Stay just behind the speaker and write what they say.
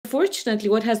unfortunately,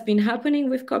 what has been happening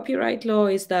with copyright law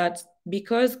is that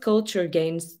because culture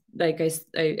gains, like I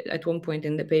at one point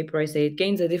in the paper, I say it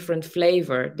gains a different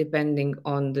flavor depending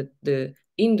on the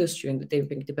industry and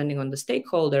depending on the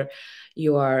stakeholder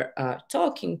you are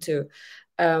talking to.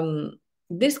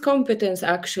 This competence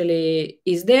actually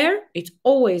is there. It's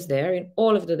always there in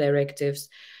all of the directives,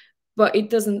 but it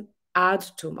doesn't add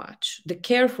too much. The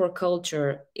care for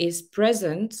culture is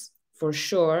present for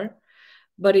sure,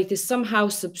 but it is somehow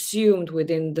subsumed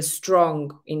within the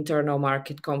strong internal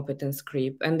market competence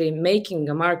creep. And in making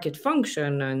a market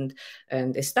function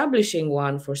and establishing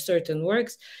one for certain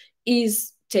works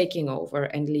is taking over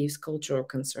and leaves cultural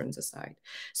concerns aside.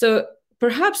 So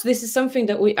perhaps this is something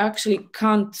that we actually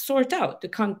can't sort out, we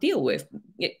can't deal with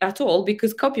at all,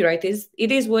 because copyright is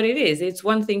what it is. It's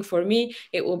one thing for me,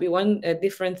 it will be a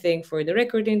different thing for the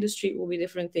record industry, it will be a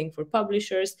different thing for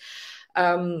publishers.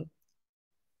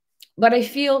 But I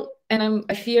feel, and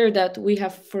I fear that we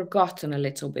have forgotten a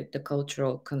little bit the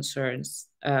cultural concerns,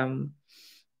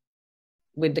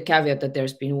 with the caveat that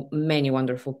there's been many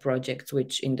wonderful projects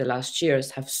which in the last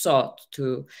years have sought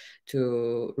to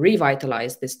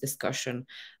revitalize this discussion.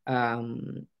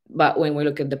 But when we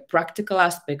look at the practical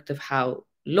aspect of how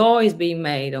law is being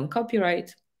made on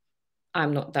copyright,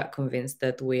 I'm not that convinced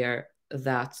that we are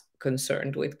that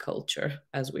concerned with culture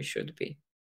as we should be.